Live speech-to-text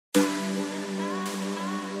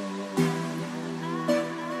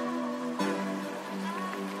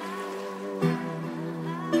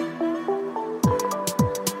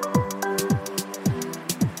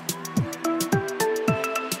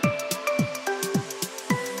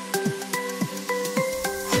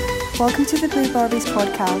Welcome to the Blue Barbies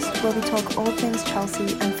podcast, where we talk all things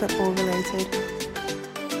Chelsea and football related.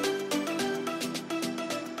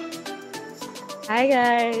 Hi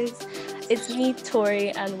guys, it's me Tori,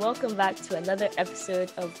 and welcome back to another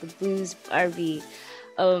episode of the Blues Barbie.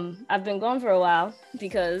 I've been gone for a while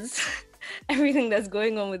because everything that's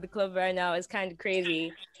going on with the club right now is kind of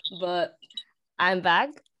crazy, but I'm back,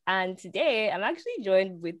 and today I'm actually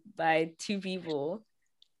joined by two people.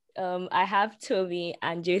 I have Tomi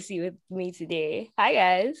and Jossey with me today. Hi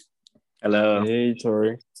guys. Hello. Hey,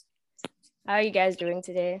 Tori. How are you guys doing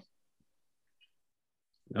today?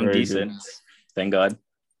 I'm Very decent. good. Thank God.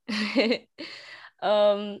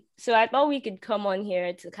 So I thought we could come on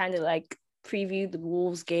here to kind of like preview the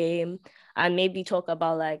Wolves game and maybe talk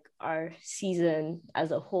about like our season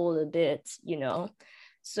as a whole a bit, you know.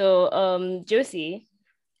 So Jossey,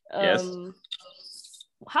 Yes.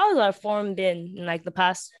 how has our form been in like the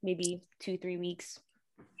past maybe 2-3 weeks?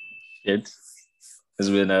 It's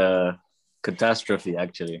been a catastrophe,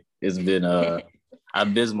 actually. It's been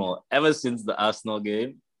abysmal. Ever since the Arsenal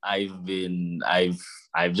game, I've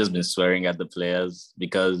just been swearing at the players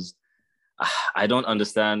because I don't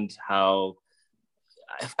understand how.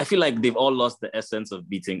 I feel like they've all lost the essence of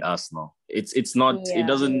beating Arsenal. It's not. Yeah. It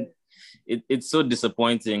doesn't. It's so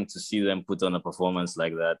disappointing to see them put on a performance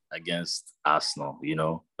like that against Arsenal, you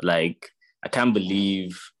know? Like, I can't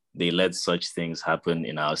believe they let such things happen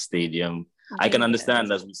in our stadium. I can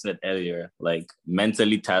understand, as we said earlier, like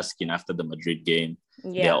mentally tasking after the Madrid game.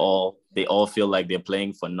 Yeah. They all feel like they're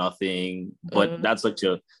playing for nothing, but that's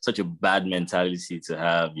such a bad mentality to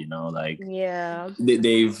have, you know, like Yeah.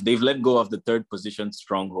 they've let go of the third position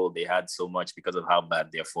stronghold they had so much because of how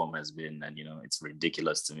bad their form has been, and you know, it's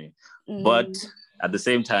ridiculous to me. But at the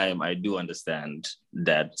same time, I do understand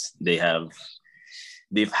that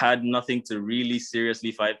they've had nothing to really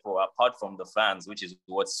seriously fight for apart from the fans, which is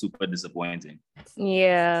what's super disappointing.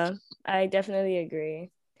 Yeah, I definitely agree.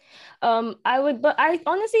 But I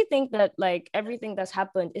honestly think that like everything that's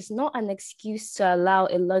happened is not an excuse to allow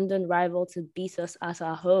a London rival to beat us at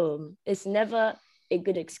our home. It's never a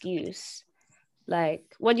good excuse. Like,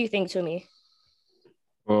 what do you think, Tomi?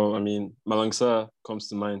 Well, I mean, Malangsa comes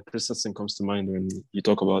to mind. Christensen comes to mind when you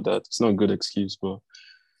talk about that. It's not a good excuse, but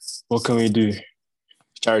what can we do?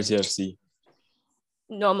 Charity FC.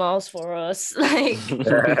 Normals for us, like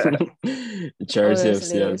Charity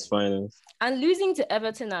honestly. FC at its finest. And losing to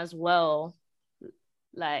Everton as well.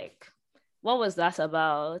 Like, what was that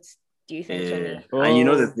about? Do you think, Tomi? And you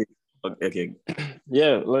know the thing. Okay.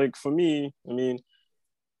 Yeah, like for me, I mean,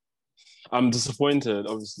 I'm disappointed,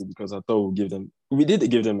 obviously, because I thought we did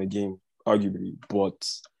give them a game, arguably, but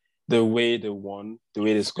the way they won, the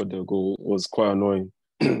way they scored their goal was quite annoying.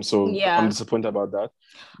 So Yeah. I'm disappointed about that.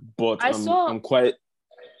 But I'm quite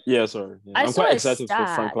I'm quite excited for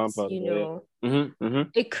Frank Lampard. You know, yeah.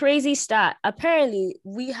 A crazy stat. Apparently,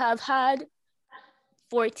 we have had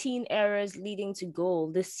 14 errors leading to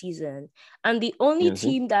goal this season, and the only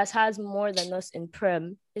team that has more than us in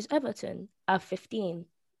Prem is Everton at 15.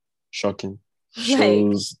 Shocking.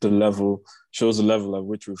 Shows the level at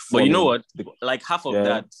which we've fallen. But you know what? Like half of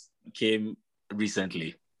that came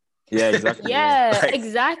recently. Yeah,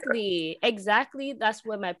 exactly. Exactly. That's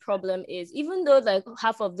where my problem is. Even though like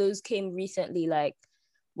half of those came recently, like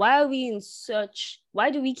why do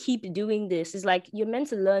we keep doing this? It's like you're meant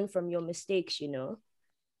to learn from your mistakes, you know?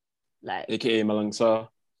 Like AKA Malangsa.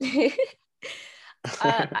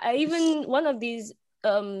 I even one of these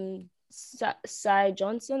Sai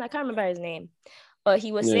Johnson, I can't remember his name, but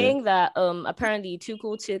he was saying that apparently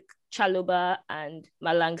Tuchel took Chalobah and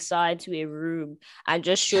Malangsa to a room and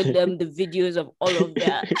just showed them the videos of all of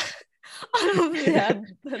their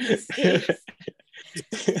mistakes.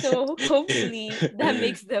 So hopefully that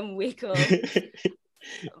makes them wake up.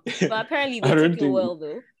 But apparently they took it well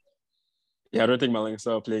though. Yeah, I don't think Malangsa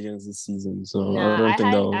will play against this season. So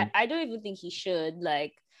I don't even think he should.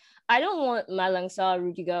 Like, I don't want Malangsa,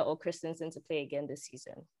 Rudiger, or Christensen to play again this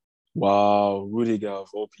season. Wow, Rudiger of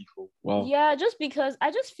all people. Wow. Yeah, just because I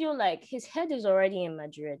just feel like his head is already in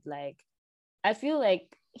Madrid. Like, I feel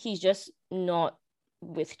like he's just not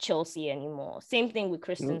with Chelsea anymore. Same thing with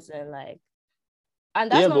Christensen. Like, and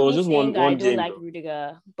that's not me saying that I don't like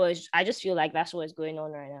Rudiger, but I just feel like that's what's going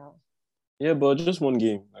on right now. Yeah, but just one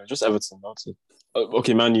game. Just Everton, that's it.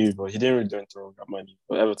 Okay, Man U, but he didn't really do anything wrong at Man U.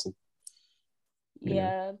 But Everton.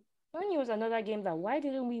 Yeah. Man U was another game that why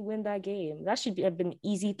didn't we win that game? That should have been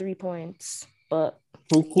easy 3 points. But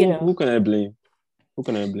who can I blame?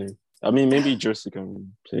 I mean, maybe Jossey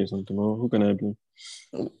can play something. Or who can I blame?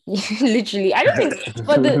 Literally, I don't think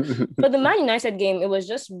for the Man United game, it was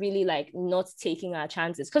just really like not taking our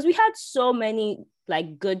chances because we had so many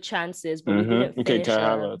like good chances, but we didn't finish. Kai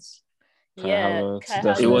Havertz.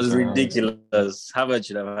 It was ridiculous. Havertz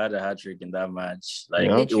should have had a hat trick in that match. Like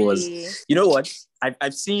it was. You know what?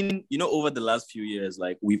 I've seen. You know, over the last few years,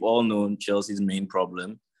 like we've all known Chelsea's main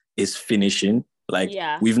problem is finishing. Like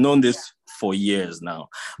we've known this for years now,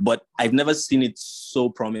 but I've never seen it so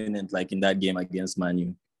prominent like in that game against Man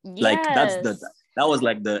U. Like that was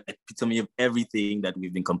like the epitome of everything that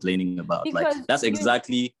we've been complaining about. Because like that's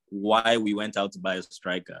exactly why we went out to buy a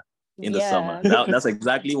striker in the summer. That's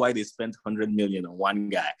exactly why they spent 100 million on one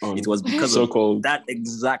guy. It was because of that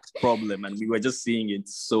exact problem, and we were just seeing it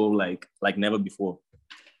so like never before.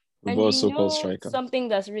 And you know something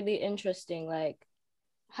that's really interesting,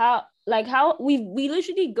 how we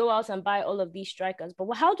literally go out and buy all of these strikers, but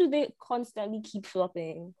how do they constantly keep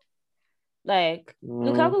flopping? Like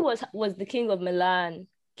Lukaku was the king of Milan,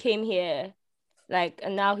 came here,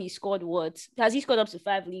 and now he scored has he scored up to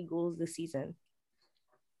 5 league goals this season?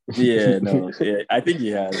 Yeah, no, yeah, I think he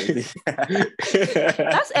has.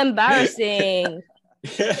 That's embarrassing.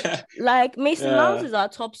 Like Mason Mount is our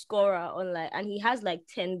top scorer and he has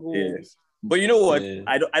 10 goals. Yeah. But you know what?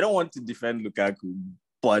 I don't want to defend Lukaku,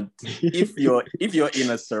 but if you're in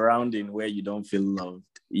a surrounding where you don't feel loved,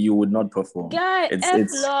 you would not perform. Guy,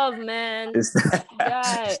 love, man.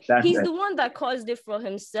 Guy, he's the one that caused it for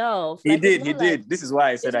himself. He did. This is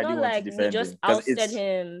why I said I didn't want to defend we just ousted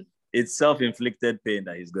him. It's self-inflicted pain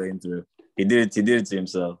that he's going through. He did it to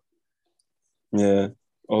himself. Yeah,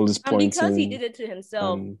 all this points. And because he did it to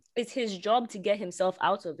himself, it's his job to get himself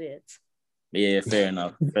out of it. Yeah, fair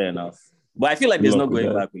enough. But I feel like there's no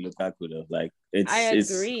going back with Lukaku though. Like I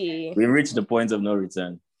agree. We've reached the point of no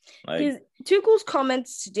return. Tuchel's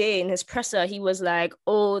comments today in his presser, he was like,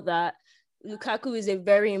 "Oh, that Lukaku is a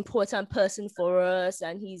very important person for us,"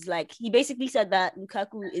 and he basically said that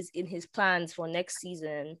Lukaku is in his plans for next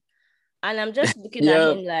season. And I'm just looking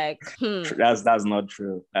at him like, That's not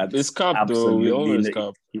true. It's cap though. We all know it's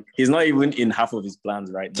cap. He's not even in half of his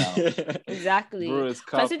plans right now. Exactly. Bro, it's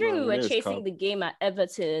cap, considering we were chasing the game at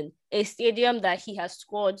Everton, a stadium that he has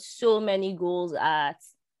scored so many goals at,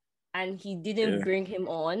 and he didn't bring him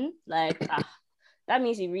on. That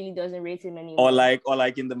means he really doesn't rate him anymore. Or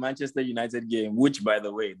like in the Manchester United game, which by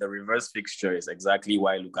the way, the reverse fixture is exactly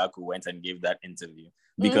why Lukaku went and gave that interview.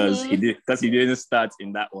 Because he didn't start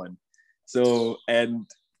in that one. So, and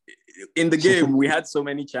in the game, we had so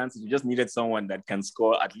many chances. We just needed someone that can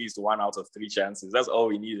score at least 1 out of 3 chances. That's all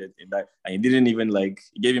we needed in that. And he didn't even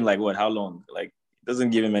he gave him how long? It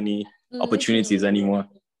doesn't give him any opportunities anymore.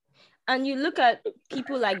 And you look at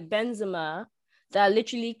people like Benzema that are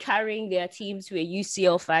literally carrying their team to a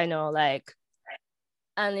UCL final,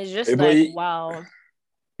 and it's just wow.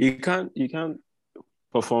 You can't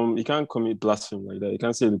perform. You can't commit blasphemy like that. You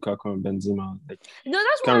can't say Lukaku and Benzema. No,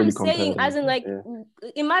 that's what I'm saying. As in,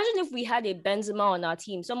 imagine if we had a Benzema on our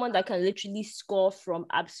team, someone that can literally score from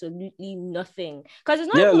absolutely nothing. Because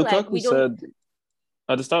it's not Lukaku said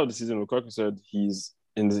at the start of the season. Lukaku said he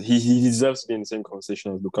deserves to be in the same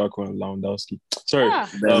conversation as Lukaku and Lewandowski. Sorry,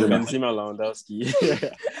 Benzema, Lewandowski.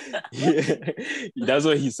 That's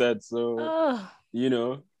what he said. So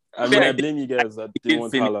I blame you guys that they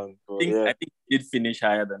want Haaland. I think he did finish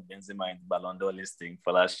higher than Benzema in the Ballon d'Or listing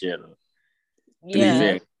for last year. Though.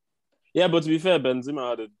 Yeah, but to be fair, Benzema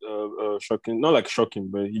had a shocking, not shocking,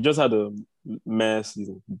 but he just had a meh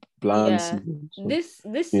season, bland season. So,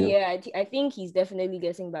 this year, I think he's definitely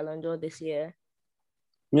getting Ballon d'Or this year.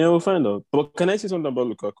 Yeah, we'll find out. But can I say something about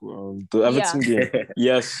Lukaku? The Everton game.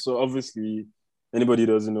 Yes, so obviously, anybody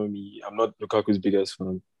who doesn't know me, I'm not Lukaku's biggest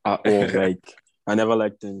fan at all. I never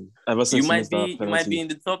liked him. Ever since you might be in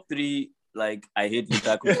the top 3. I hate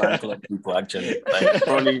Lukaku fan club people actually.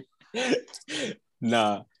 Probably.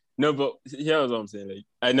 Nah, no, but here's what I'm saying.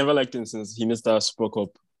 I never liked him since he missed that Super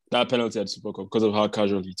Cup, that penalty at Super Cup because of how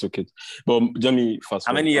casual he took it. But Jamie, fast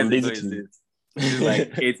forward. How many years ago is this? This is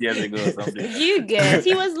 8 years ago or something. You guess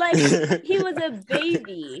he was a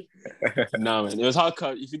baby. Nah, man, it was how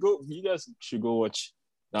if you guys should go watch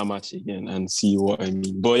that match again and see what I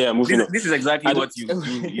mean. But yeah, moving on. This is exactly what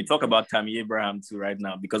you talk about Tammy Abraham too right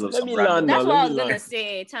now because of That's what I was gonna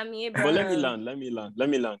say, Tammy Abraham. But let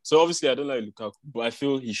me land. So obviously I don't like Lukaku, but I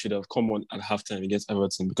feel he should have come on at halftime against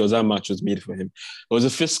Everton because that match was made for him. It was a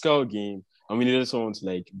physical game and we needed someone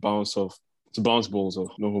to bounce balls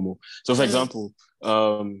off, no homo. So for example,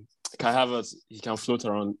 Kai Havertz, he can float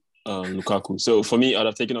around Lukaku. So for me, I'd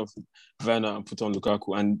have taken off Werner and put on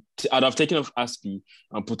Lukaku, and I'd have taken off Aspi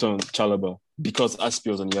and put on Chalobah because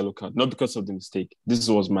Aspi was on a yellow card, not because of the mistake. This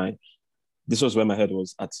was my this was where my head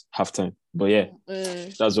was at halftime. But yeah,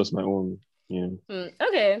 that's just my own,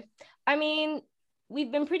 Okay. I mean,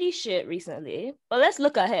 we've been pretty shit recently, but let's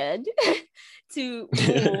look ahead to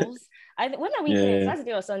Wolves. When are we playing?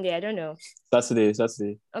 Saturday or Sunday? I don't know. Saturday.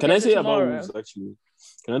 Okay, Can I say tomorrow. about Wolves, actually?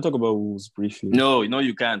 Can I talk about Wolves briefly? No,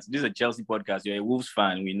 you can't. This is a Chelsea podcast. You're a Wolves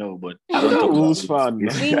fan, we know, but I'm not a Wolves fan.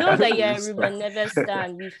 We know that you're a Ruben Neves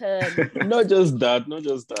stan. We've heard. Not just that,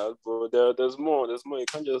 but there's more. You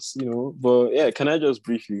can't just, But yeah, can I just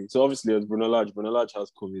briefly? So obviously, as Bruno Lage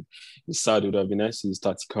has COVID. It's sad. It would have been nice to see his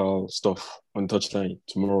tactical stuff on touchline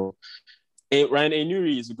tomorrow. Ryan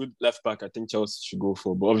Enuri is a good left back. I think Chelsea should go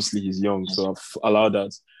for, but obviously he's young, so I've allowed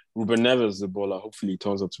that. Ruben Neves is the baller. Hopefully he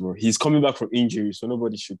turns up tomorrow. He's coming back from injury, so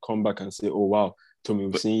nobody should come back and say, "Oh wow, Tomi,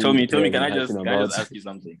 we've seen." Tomi, can I just ask you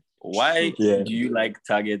something? Why do you like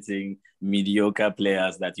targeting mediocre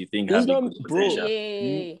players that you think have good potential?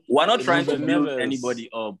 We're not trying to build anybody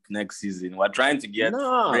up next season. We're trying to get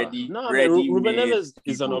ready. Ruben Neves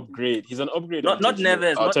is an upgrade. He's an upgrade. Not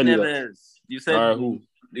Neves. You said who?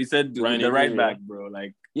 You said the right back, bro.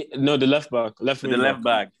 Like the left back. Left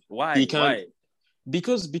back. Why? Why?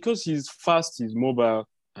 Because he's fast, he's mobile,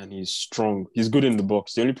 and he's strong. He's good in the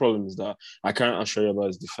box. The only problem is that I can't assure you about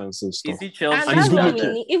his defensive stuff. Is he Chelsea? And he's good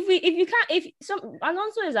looking.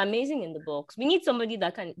 Alonso is amazing in the box. We need somebody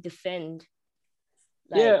that can defend.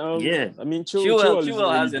 I mean,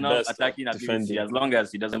 Chilwell has enough attacking ability as long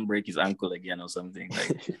as he doesn't break his ankle again or something.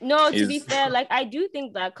 No, to be fair, I do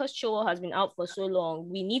think that because Chilwell has been out for so long,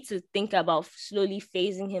 we need to think about slowly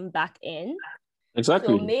phasing him back in.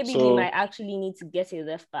 Exactly. So maybe we might actually need to get a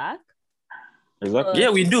left back. Exactly. Yeah,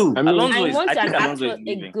 we do. I want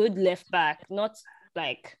a good left back, not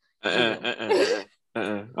like.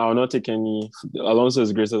 I'll not take any. Alonso is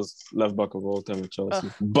the greatest left back of all time at Chelsea.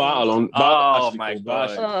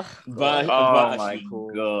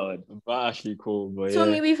 Ashley Cole. But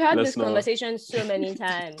Tomi, we've had this conversation so many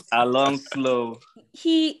times. Alonso.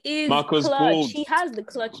 He is Marcus clutch. Gold. He has the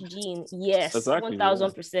clutch gene. Yes, exactly,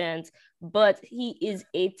 1000%. But he is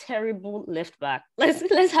a terrible left back.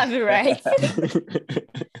 Let's have it right.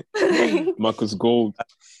 Marcus Gold.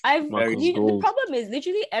 The problem is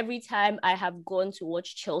literally every time I have gone to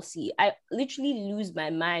watch Chelsea, I literally lose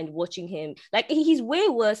my mind watching him. He's way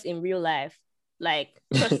worse in real life.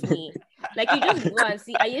 Trust me. You just go and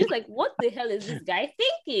see, and you're just like, what the hell is this guy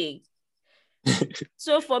thinking?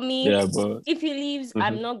 So for me, if he leaves,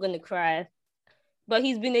 I'm not gonna cry. But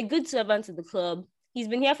he's been a good servant to the club. He's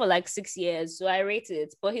been here for 6 years, so I rate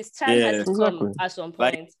it. But his time has come at some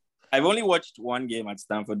point. I've only watched one game at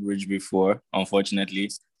Stamford Bridge before, unfortunately.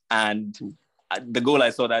 And the goal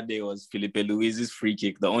I saw that day was Felipe Luis's free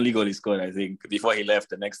kick. The only goal he scored, I think, before he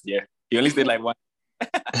left the next year. He only stayed one.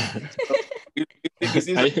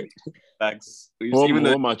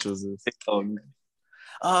 What match was this?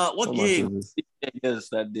 What game? Yes,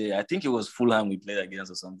 that day. I think it was Fulham we played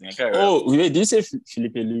against or something. I can't remember. Oh, wait, did you say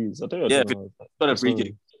Felipe Luis? I thought you were talking about a free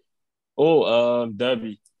kick.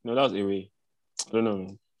 Derby. No, that was away. I don't know,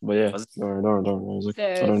 man. But yeah,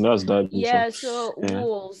 no, that's Derby. Yeah, so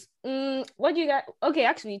Wolves. What do you got? Okay,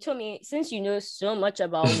 actually, Tomi, since you know so much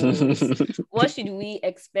about Wolves, what should we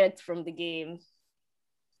expect from the game?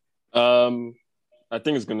 I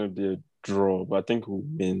think it's gonna be a draw, but I think we'll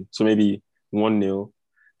win. So maybe 1-0.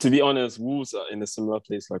 To be honest, Wolves are in a similar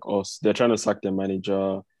place like us. They're trying to sack their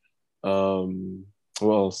manager. Who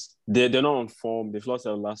else? They're not on form. They've lost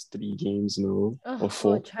their last 3 games, or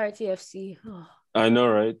 4. Charity FC. I know,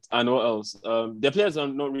 right? And what else? Their players are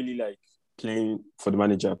not really playing for the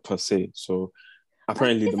manager per se. So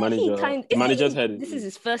apparently the manager's head. This is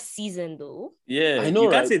his first season, though. Yeah, I know. You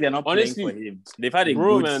can't say they're not playing for him. They've had a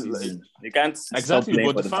good season. They can't exactly.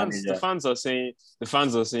 Stop but the fans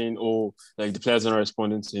are saying, oh, the players are not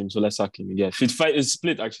responding to him, so let's sack him again. 55 is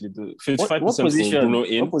split actually. The 55% for Bruno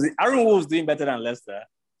in. Aaron Wolves doing better than Leicester.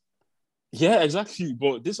 Yeah, exactly.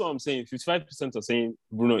 But this is what I'm saying. 55% are saying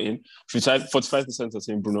Bruno in. 45% are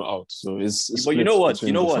saying Bruno out. So it's but you know what?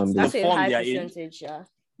 That's a high percentage, yeah.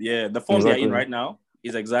 Yeah, the form they're in right now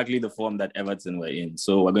is exactly the form that Everton were in.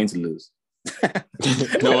 So we're going to lose. No,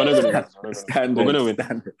 we're not going to win. We're going to win.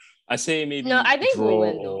 I say maybe. No, I think we'll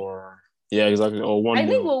win though. Yeah, exactly. Or 1-0. I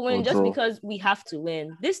think we'll win just because we have to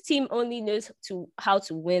win. This team only knows how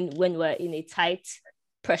to win when we're in a tight,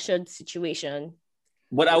 pressured situation.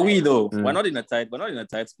 But are we though? Mm. We're not in a tight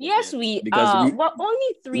spot. Yes, yet, we because are. We're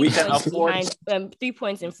only 3 we can points afford- behind, 3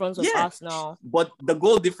 points in front of Yeah. Arsenal. But the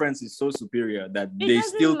goal difference is so superior that It they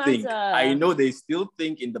doesn't still think. matter. I know they still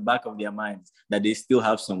think in the back of their minds that they still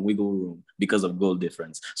have some wiggle room because of goal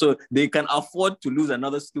difference. So they can afford to lose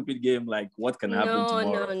another stupid game. Like what can happen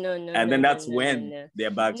tomorrow? No. And then that's when no.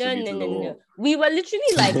 their backs will be to the wall. No. We were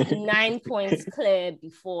literally like 9 points clear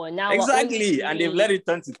before. Now we're only Exactly, and they've 3. let it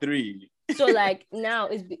turn to 3. So like now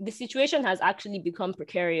the situation has actually become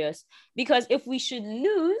precarious because if we should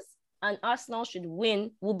lose and Arsenal should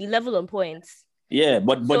win, we'll be level on points. Yeah,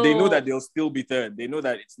 but they know that they'll still be third. They know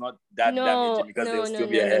that it's not that damaging because they'll still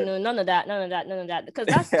be ahead. No, none of that. Because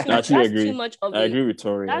that's too much of I agree with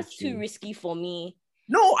Tori. That's too risky for me.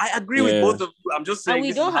 No, I agree with both of you. I'm just saying. And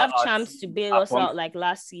we don't have champs to bail us out like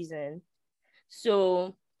last season.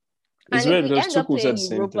 So, it's and weird if we end up Tuchel said playing the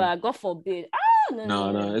same Europa, thing. God forbid.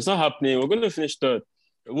 No, it's not happening. We're going to finish third.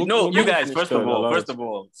 You guys, first of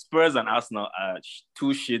all, Spurs and Arsenal are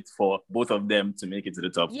too shit for both of them to make it to the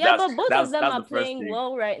top. Yeah, but both of them are playing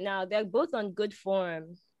well right now. They're both on good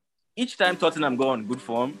form. Each time Tottenham go on good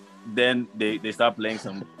form, then they start playing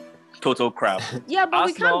some total crap. Yeah, but Arsenal,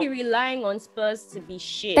 we can't be relying on Spurs to be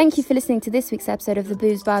shit. Thank you for listening to this week's episode of the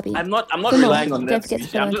Blues Barbie. I'm not relying on them.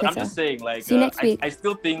 I'm just saying, like, see you next week. I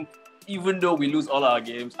still think even though we lose all our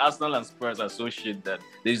games, Arsenal and Spurs are so shit that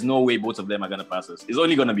there's no way both of them are going to pass us. It's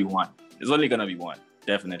only going to be one.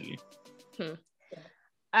 Definitely.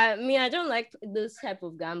 I mean, I don't like those type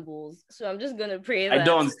of gambles, so I'm just going to pray that...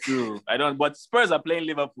 I don't. But Spurs are playing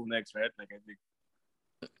Liverpool next, right? Like, I think.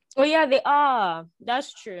 Oh, yeah, they are.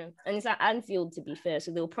 That's true. And it's at Anfield, to be fair,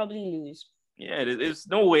 so they'll probably lose. Yeah, there's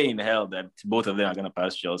no way in hell that both of them are going to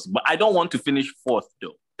pass Chelsea. But I don't want to finish fourth,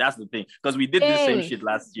 though. That's the thing. Because we did the same shit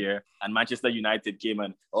last year, and Manchester United came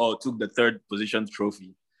and took the third position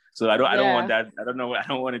trophy. So I don't want that. I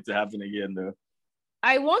don't want it to happen again, though.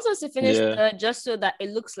 I want us to finish third just so that it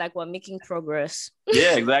looks like we're making progress.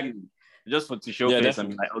 Yeah, exactly. Just to show face. Like,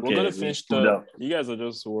 okay, we're gonna finish third. You guys are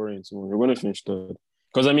just worrying too much. We're gonna finish third.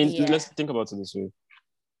 Because I mean, let's think about it this way.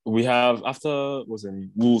 We have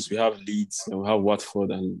Wolves, we have Leeds, and we have Watford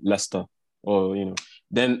and Leicester.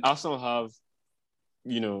 Then Arsenal have,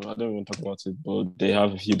 I don't even talk about it, but they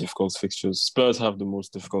have a few difficult fixtures. Spurs have the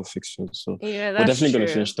most difficult fixtures, so we're definitely gonna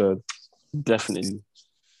finish third. Definitely.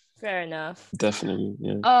 Fair enough. Definitely,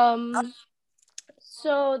 yeah.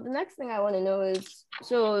 So the next thing I want to know is,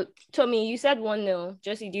 so Tomi, you said 1-0.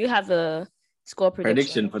 Jossey, do you have a score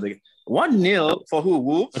prediction for the 1-0 for who?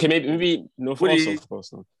 Wolves? Okay, maybe no for us, of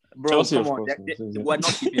course not. Bro, Chelsea, come on. We're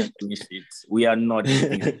not keeping a clean sheet. We are not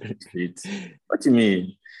keeping a clean sheet. What do you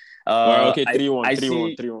mean? Okay,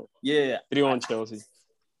 3-1. Yeah. 3-1 Chelsea.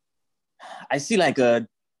 I see like a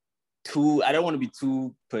 2. I don't want to be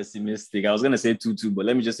too pessimistic. I was going to say 2-2, but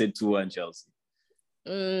let me just say 2-1 Chelsea.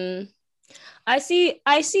 I see a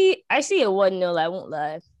 1-0, I won't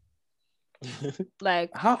lie. Like,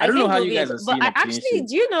 I don't know how you guys are seeing it.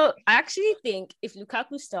 I actually think if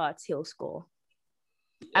Lukaku starts, he'll score.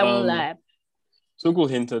 I won't lie. Tuchel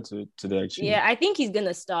hinted to today, actually. Yeah, I think he's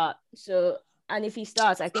gonna start. So, and if he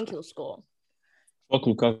starts, I think he'll score. Fuck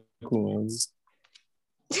Lukaku, man.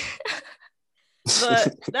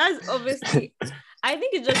 But that's obviously. I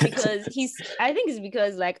think it's just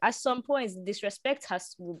because like at some points disrespect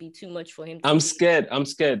will be too much for him. I'm scared.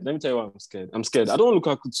 Let me tell you why I'm scared. I don't want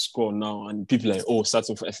Lukaku to score now and people like,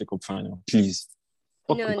 starting for FA Cup final, please.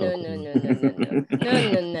 No.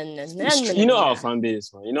 You know our fan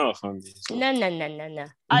base, man. No. Our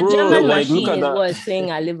German machine was playing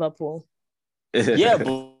at Liverpool. Yeah,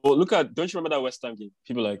 but don't you remember that West Ham game?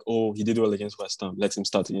 People like, he did well against West Ham. Let him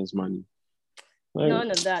start against Man U. Like,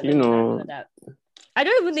 none of that. None of that. I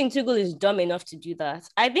don't even think Tuchel is dumb enough to do that.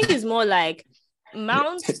 I think it's more like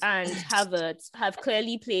Mount and Havertz have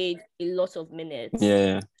clearly played a lot of minutes.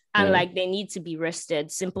 Yeah. And like they need to be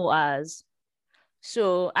rested, simple as.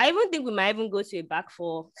 So I even think we might even go to a back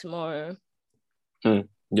four tomorrow. You're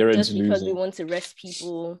ready just to because lose we want to rest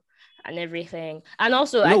people and everything. And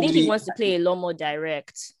also, I think he wants to play a lot more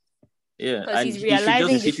direct. Yeah. Because he's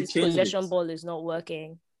realizing his possession ball is not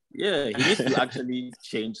working. Yeah, he needs to actually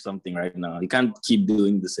change something right now. He can't keep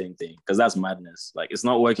doing the same thing because that's madness. Like, it's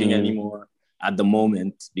not working anymore at the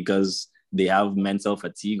moment because they have mental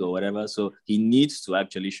fatigue or whatever. So he needs to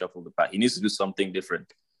actually shuffle the pack. He needs to do something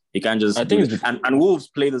different. He can't just and Wolves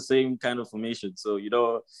play the same kind of formation. So you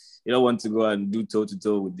don't want to go and do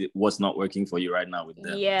toe-to-toe with what's not working for you right now with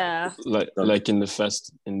them. Yeah. Like in the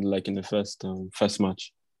first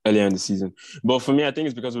match. earlier in the season. But for me, I think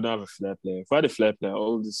it's because we don't have a flair player. If I had a flair player,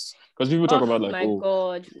 all this because people talk about like, my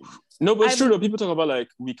God. No, but it's true though. People talk about like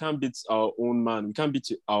we can't beat our own man. We can't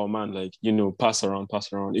beat our man. Like pass around.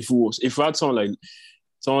 If we had someone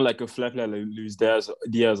like a flair player like Luis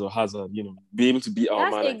Diaz or Hazard, be able to beat our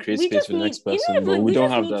man and create space for the next person. But we don't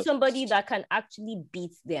have that. Somebody that can actually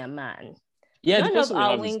beat their man. Yeah, none the person of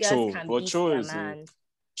our we have is wingers can beat their man.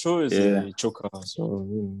 Cho is a choker, so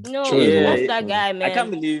no, what's that guy, man? I can't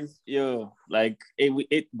believe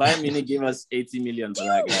Bayern Munich gave us 80 million for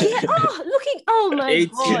that guy. Yeah, oh my 80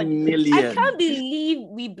 God. million. I can't believe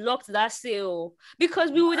we blocked that sale because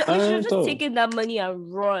we should have just taken that money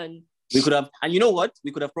and run. We could have, and you know what?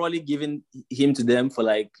 We could have probably given him to them for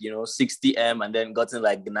 60M and then gotten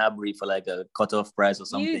like Gnabry for like a cutoff price or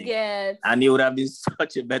something. And it would have been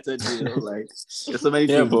such a better deal. Like there's so many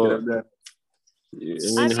things we could have done.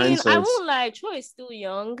 I won't lie, Cho is still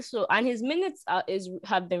young, so and his minutes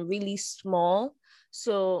have been really small,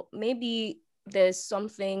 so maybe there's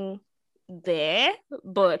something there,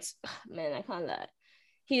 but man, I can't lie.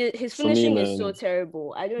 His finishing is so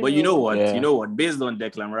terrible. I don't know. But you know what? Yeah. You know what? Based on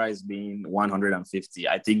Declan Rice being 150,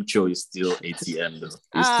 I think Cho is still ATM though.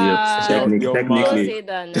 He's still technically. Say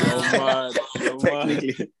that now.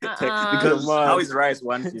 Technically. Because how is Rice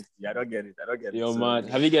 150? I don't get it. Yo, man.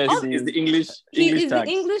 Have you guys seen? Is the English tax? The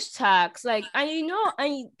English tax. Like,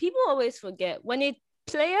 and people always forget when a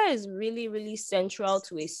player is really, really central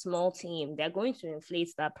to a small team, they're going to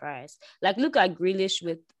inflate that price. Like, look at Grealish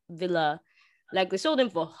with Villa. Like they sold him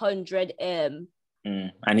for 100M.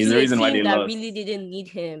 And he's the reason why they lost. Really didn't need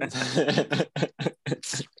him.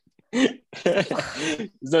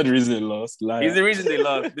 It's not the reason they lost. He's the reason they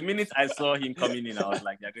lost. The minute I saw him coming in, I was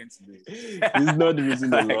like, they're going to lose. He's not the reason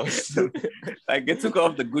they lost. Like they took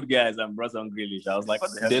off the good guys and brought on Grealish. I was like,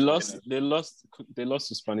 what the hell? They lost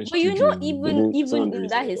to Spanish. But even in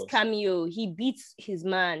that his cameo, he beats his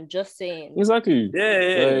man. Just saying. Exactly.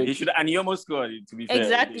 Yeah. He should, and he almost scored. To be fair.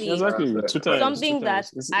 Exactly. Something that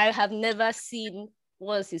I have never seen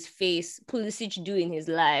was his face Pulisic do in his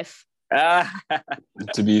life.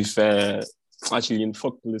 To be fair, actually,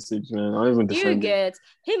 fuck Pulisic, man. I don't even defend get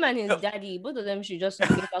him and his daddy. Both of them should just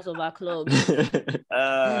get out of our club.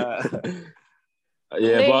 Yeah,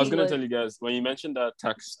 but I was gonna tell you guys when you mentioned that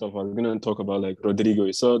tax stuff, I was gonna talk about like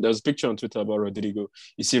Rodrigo. So there's a picture on Twitter about Rodrigo.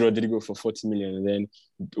 You see Rodrigo for 40 million, and then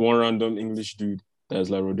one random English dude that's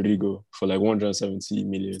like Rodrigo for like 170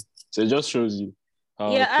 million. So it just shows you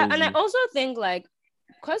how. Yeah, and I also think like.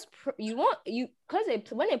 Because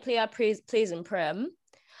when a player plays in Prem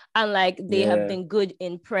and like they have been good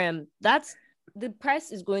in Prem, that's the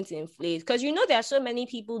price is going to inflate. Because there are so many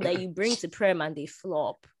people that you bring to Prem and they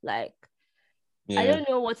flop. Like I don't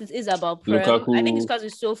know what it is about Prem. Lukaku. I think it's because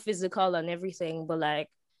it's so physical and everything. But like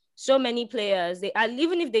so many players, they are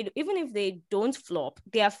even if they don't flop,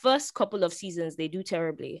 their first couple of seasons they do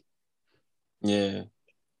terribly. Yeah.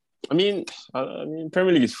 I mean,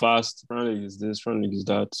 Premier League is fast. Premier League is this. Premier League is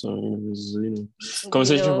that. So it's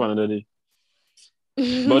conversation for another day.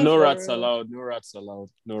 But no rats allowed. No rats allowed.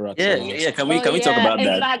 Yeah. Can we talk about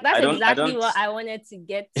that? In fact, that's exactly what I wanted to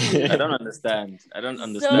get to. I don't understand.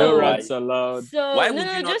 No rats allowed. So why no,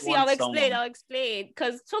 Jossey, I'll explain.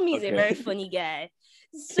 Because Tomi is a very funny guy.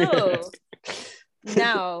 So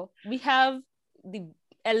now we have the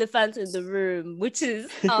elephant in the room, which is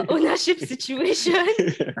our ownership situation.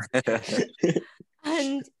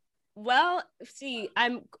 And well, see,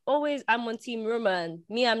 I'm on Team Roman.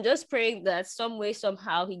 I'm just praying that some way,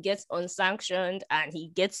 somehow he gets unsanctioned and he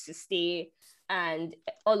gets to stay, and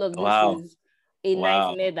all of this is a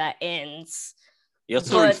nightmare that ends. You're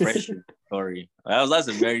so refreshing. Sorry, that's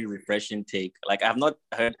a very refreshing take. Like I've not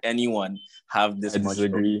heard anyone have this much.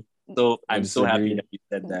 Disagree. So I'm so happy that you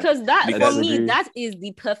said that. Because for me, that is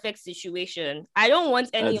the perfect situation. I don't want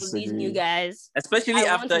any of these new guys. Especially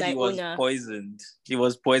after he was poisoned. He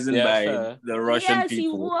was poisoned by the Russian people. Yes, he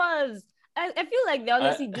was. I feel like they're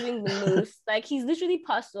honestly doing the most. Like he's literally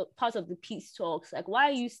part of the peace talks. Like, why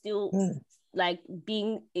are you still like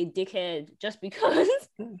being a dickhead just because?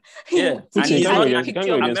 Yeah, and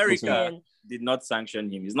America did not sanction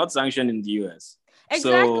him. He's not sanctioned in the US.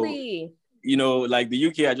 Exactly. So, like the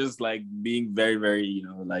UK are just like being very, very,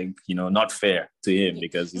 not fair to him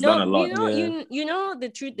because he's done a lot. The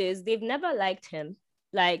truth is they've never liked him.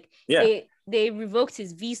 Like they revoked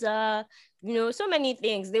his visa, so many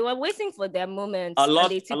things. They were waiting for their moment. A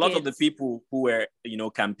lot of the people who were,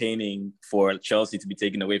 campaigning for Chelsea to be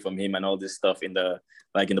taken away from him and all this stuff in the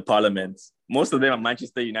parliament, most of them are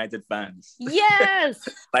Manchester United fans. Yes.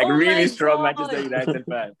 Like really strong Manchester United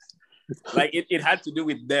fans. Like it had to do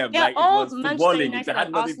with them. They're like all it was Manchester footballing. United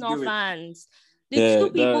and Arsenal fans. The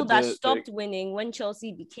two people that stopped winning when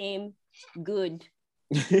Chelsea became good.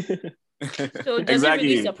 So does it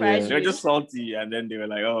really surprise you? They're just salty, and then they were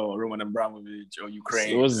like, "Oh, Roman Abramovich or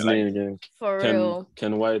Ukraine." What's his name again? For real,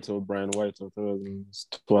 Ken White or Brian White or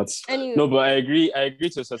what? Anyway. No, but I agree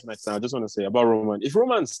to a certain extent. I just want to say about Roman. If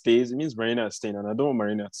Roman stays, it means Marina is staying, and I don't want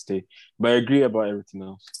Marina to stay. But I agree about everything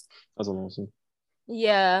else. That's all I'm saying.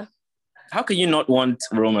 Yeah. How can you not want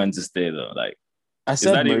Roman to stay though? Like, I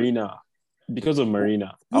said Marina. Because of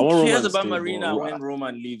Marina. Who cares about Marina when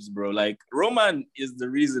Roman leaves, bro? Like, Roman is the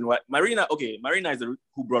reason why Marina is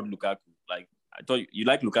who brought Lukaku. Like, I thought you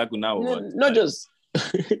like Lukaku now or what? Not just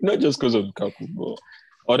because of Lukaku, but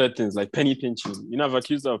other things like penny pinching. You know, I've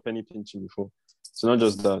accused her of penny pinching before. So not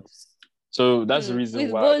just that. So that's the reason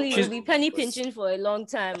with why. Boli, you'll be penny pinching for a long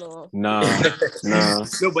time. Or... Nah.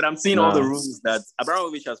 No, but I'm seeing all the rules that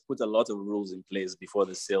Abramovich has put a lot of rules in place before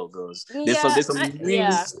the sale goes. There's some really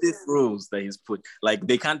stiff rules that he's put. Like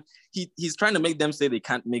they can't. He's trying to make them say they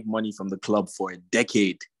can't make money from the club for a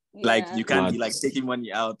decade. Yeah. Like you can't be like taking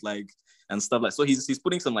money out and stuff like. So he's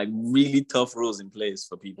putting some like really tough rules in place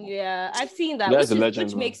for people. Yeah, I've seen that,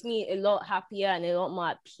 which makes me a lot happier and a lot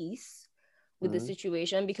more at peace with the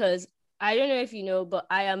situation because. I don't know if you know, but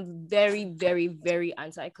I am very, very, very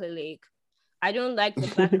anti-Clear Lake. I don't like the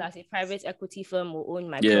fact that a private equity firm will own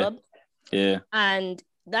my club. Yeah. And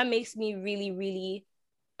that makes me really, really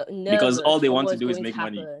nervous. Because all they want to do is make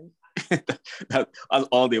money. That's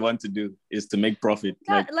all they want to do is to make profit.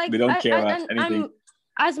 They don't care about anything.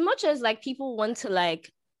 As much as like people want to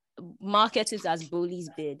like market it as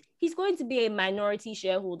Boli's bid, he's going to be a minority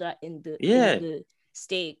shareholder in the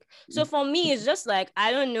stake. So for me, it's just like,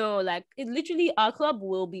 I don't know, like it literally, our club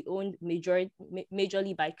will be owned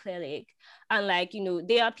majorly by Clear Lake. And like, you know,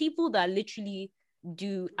 there are people that literally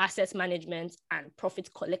do asset management and profit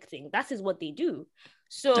collecting. That is what they do.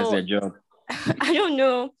 So that's their job. I don't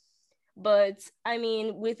know. But I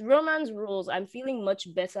mean, with Roman's rules, I'm feeling much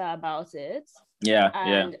better about it. Yeah.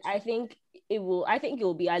 And I think it will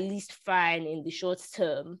be at least fine in the short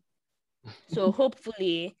term. So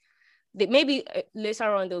hopefully maybe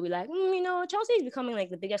later on they'll be like, you know, Chelsea is becoming like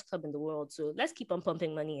the biggest club in the world, so let's keep on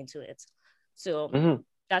pumping money into it. So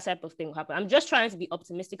that type of thing will happen. I'm just trying to be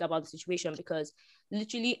optimistic about the situation because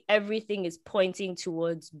literally everything is pointing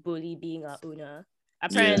towards Boli being our owner.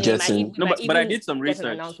 Apparently, but I did some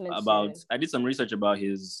research about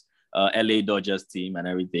his LA Dodgers team and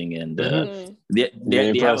everything, and they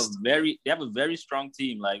have a very strong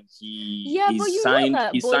team. Like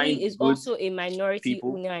Boli is also a minority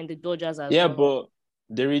owner in the Dodgers as well. Yeah, but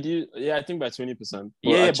they reduce. Yeah, I think by 20%.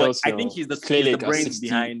 Yeah, but I think he's the brains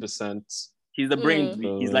behind. He's the brain.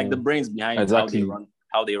 He's like the brains behind how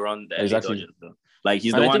they run the LA Dodgers. Though. Like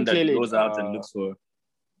he's the one that goes out and looks for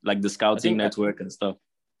like the scouting network and stuff.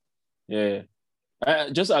 Yeah.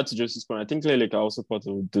 Just add to Joseph's point, I think Clear Lake are also part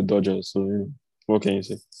of the Dodgers. So what can you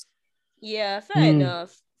say? Yeah, fair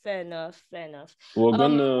enough. We're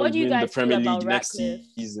gonna what do you win guys the Premier feel about League next Ratcliffe?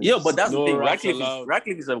 season. Yeah, but that's the thing.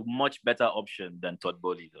 Ratcliffe is a much better option than Todd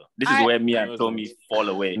Bowley, though. This is where me and Tommy fall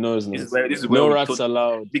away. No, it's not. This is where no rats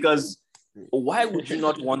allowed. Because why would you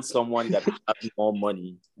not want someone that has more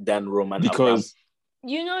money than Roman? Because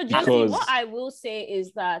you know, Josie, what I will say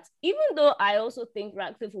is that even though I also think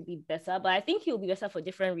Ratcliffe will be better, but I think he'll be better for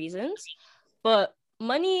different reasons. But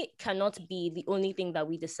money cannot be the only thing that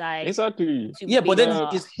we decide. Exactly. Yeah, but then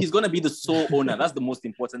he's going to be the sole owner. That's the most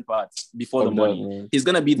important part before the money. He's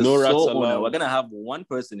going to be the sole owner. We're going to have one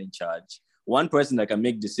person in charge. One person that can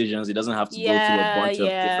make decisions. He doesn't have to go through a bunch of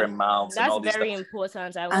different mouths. That's and all this very stuff.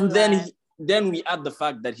 important. And then we add the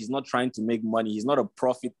fact that he's not trying to make money. He's not a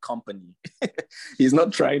profit company. He's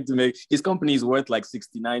not trying to make, his company is worth like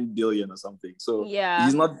 69 billion or something. So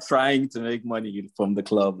he's not trying to make money from the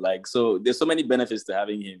club. Like, so there's so many benefits to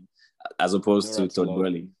having him as opposed to Todd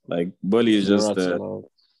Bowley. Like Bowley is just,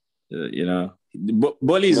 you know,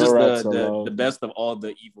 Bowley is just the best of all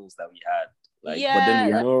the evils that we had. Like, but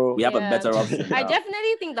then we have a better option now. I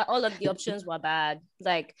definitely think that all of the options were bad.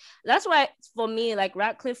 Like, that's why for me, like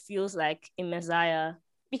Ratcliffe feels like a messiah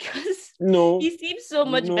because he seems so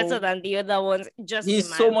much better than the other ones.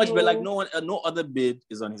 He's so much better. Like no other bid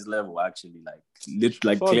is on his level. Actually, like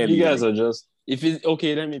literally, like clearly, you guys are just. If it's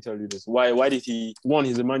okay, let me tell you this. Why did he? One,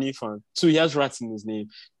 he's a money fan. Two, he has rats in his name.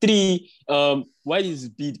 Three, why is his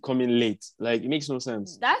bid coming late? Like, it makes no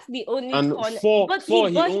sense. That's the only. And four,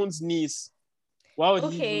 he owns Nice. Why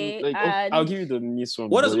would he? I'll give you the Nice one.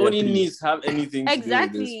 What does owning Nice have anything to do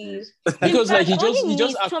with this? Because like he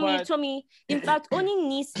just acquired. Tommy. In fact, owning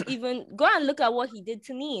Nice, even go and look at what he did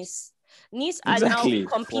to Nice. Nice are now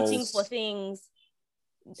competing for things.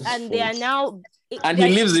 and they are now. And he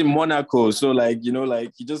lives in Monaco, so like he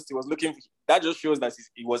was looking. That just shows that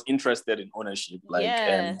he was interested in ownership. Like,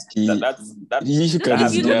 yeah. and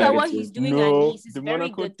If you look at what he's doing at Nice, it's the very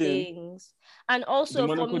Monaco good thing. things. And also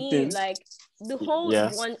for me, like the whole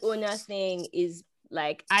one owner thing is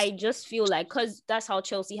like, I just feel like, because that's how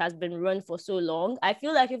Chelsea has been run for so long, I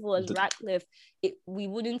feel like if it was Ratcliffe, we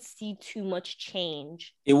wouldn't see too much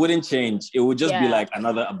change. It wouldn't change. It would just be like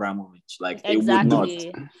another Abramovich. Like, exactly.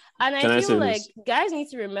 It would not. And I feel like guys need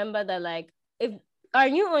to remember that, like, if our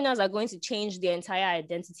new owners are going to change the entire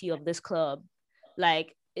identity of this club,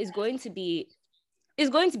 like, it's going to be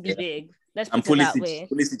big. Let's put it that way.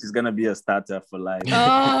 Pulisic is gonna be a starter for life.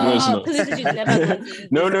 No, it's not. Pulisic is never going to be.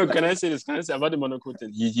 No. Can I say this? Can I say about the Monaco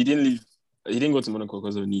thing? He didn't leave. He didn't go to Monaco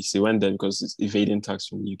because of Nice. He went there because it's evading tax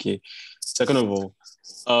from the UK. Second of all,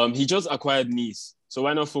 he just acquired Nice. So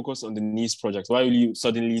why not focus on the Nice project? Why will you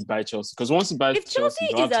suddenly buy Chelsea? Because once you buy Chelsea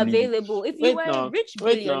is available, if you were a rich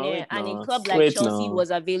billionaire and a club like Chelsea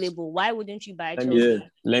was available, why wouldn't you buy Chelsea?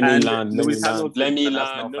 Let me land. No, let me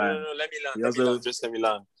land.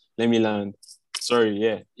 Let me land. Sorry,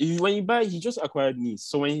 yeah. When you buy, he just acquired Nice.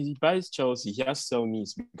 So when he buys Chelsea, he has to sell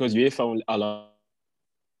Nice because UEFA won't allow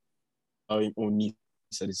him own Nice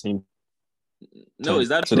at the same time. No, is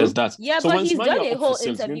that so? There's that. Yeah, so but he's done a whole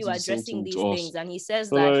interview addressing these things, and he says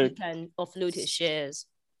that he can offload his shares.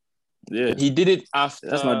 Yeah, he did it after.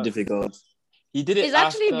 That's not difficult. He did it. It's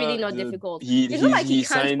actually really not difficult. It's not like he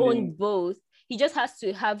can't own both. He just has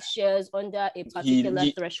to have shares under a particular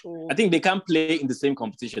threshold. I think they can't play in the same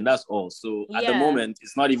competition. That's all. So at the moment,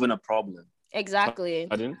 it's not even a problem. Exactly.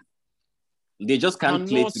 Pardon? They just can't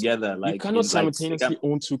play together. Like, you cannot simultaneously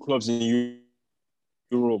own two clubs in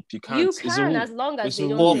Europe. You can't. You can, as long as they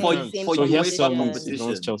don't play in the same competition.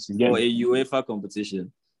 For a UEFA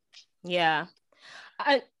competition. Yeah.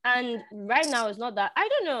 And right now it's not that. I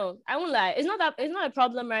don't know. I won't lie. It's not a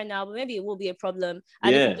problem right now, but maybe it will be a problem.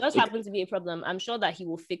 And if it does happen to be a problem, I'm sure that he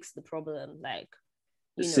will fix the problem. Like,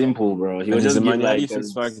 it's simple, bro. He will just give like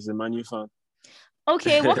he's a Man U fan.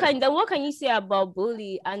 Okay, what can you say about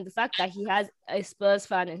Bully and the fact that he has a Spurs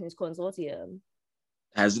fan in his consortium?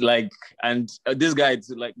 This guy,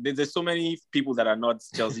 like, there's so many people that are not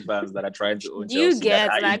Chelsea fans that are trying to own Chelsea. You get,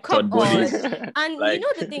 like, come on. And like, you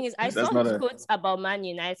know, the thing is, I saw his quotes about Man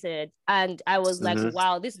United, and I was like,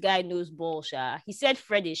 wow, this guy knows ball, Sha. He said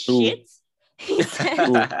Fred is shit. He said,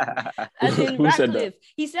 as in Ratcliffe,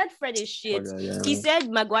 he said Fred is shit. He said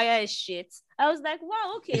Maguire is shit. I was like,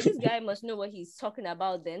 wow, okay, this guy must know what he's talking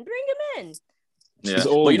about then. Bring him in. Yeah.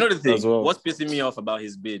 But you know the thing, what's pissing me off about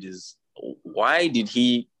his bid is, why did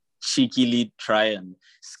he cheekily try and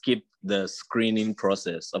skip the screening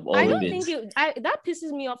process of all the bids? That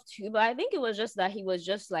pisses me off too, but I think it was just that he was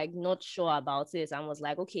just like not sure about it and was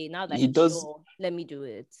like, okay, now that he's sure, let me do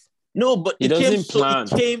it. No, but it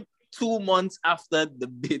came 2 months after the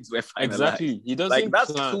bids were finalized. Exactly. He doesn't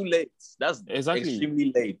that's too late. That's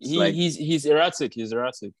extremely late. He's erratic.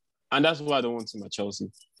 And that's why I don't want him at Chelsea.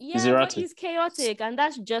 Yeah, he's erratic. But he's chaotic, and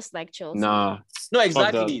that's just like Chelsea. Nah. No,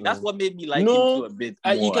 exactly. That's what made me like him too a bit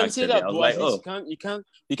more. You can say that, but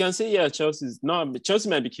you can say, yeah, Chelsea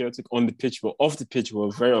might be chaotic on the pitch, but off the pitch,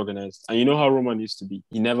 we're very organized. And you know how Roman used to be.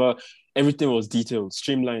 Everything was detailed,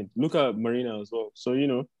 streamlined. Look at Marina as well. So,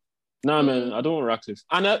 man, I don't want Ratcliffe.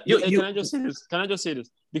 And can I just say this?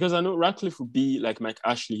 Because I know Ratcliffe would be like Mike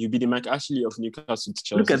Ashley. He'd be the Mike Ashley of Newcastle to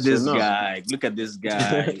Chelsea. Look at this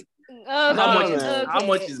guy. How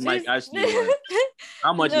much is Mike Ashley?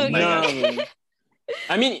 How much is Mike Ashley?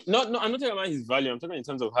 I mean, I'm not talking about his value. I'm talking in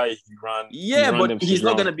terms of how he ran. Yeah, but he's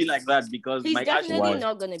not gonna be like that because he's definitely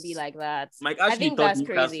not gonna be like that. Mike Ashley thought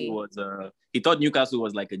Newcastle was Newcastle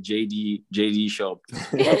was like a JD shop.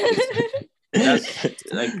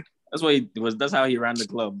 That's why that's how he ran the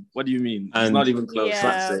club. What do you mean? It's not even close.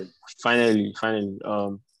 Yeah. Finally,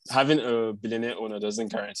 having a billionaire owner doesn't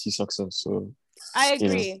guarantee success. So I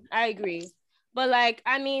agree. But like,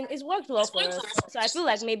 I mean, it's worked well for us. So I feel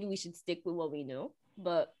like maybe we should stick with what we know.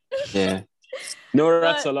 But yeah. No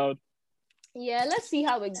rats allowed. Yeah, let's see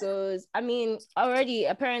how it goes. I mean, already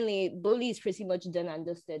apparently Bully is pretty much done and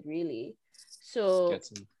dusted, really. So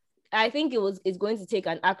I think it's going to take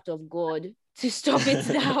an act of God to stop it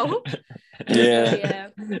now. Yeah.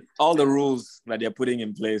 All the rules that they're putting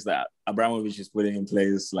in place, that Abramovich is putting in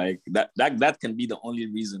place, like that can be the only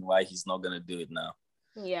reason why he's not gonna do it now.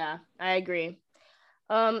 Yeah, I agree.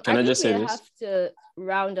 Can I just say this? Have to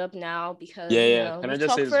round up now because Can I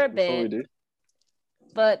just say this before we do?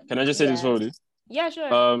 But can I just say this before we do? Yeah,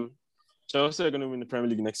 sure. Chelsea are gonna win the Premier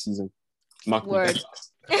League next season. Mark word.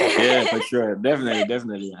 Yeah, for sure.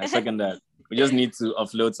 Definitely. I second that. We just need to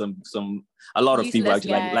offload a lot of Useless people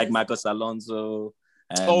actually, like guys. Marcos Alonso.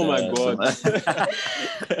 And, Oh my God.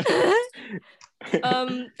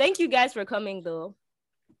 Thank you guys for coming though.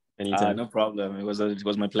 Anytime. No problem. It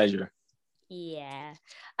was my pleasure. Yeah.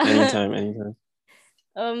 Anytime.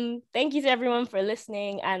 Thank you to everyone for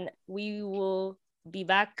listening, and we will be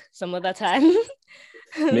back some other time.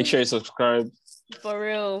 Make sure you subscribe. For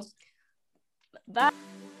real. Bye.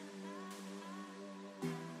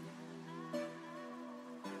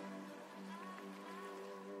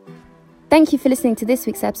 Thank you for listening to this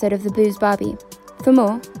week's episode of The Booze Barbie. For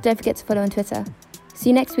more, don't forget to follow on Twitter. See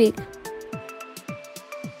you next week.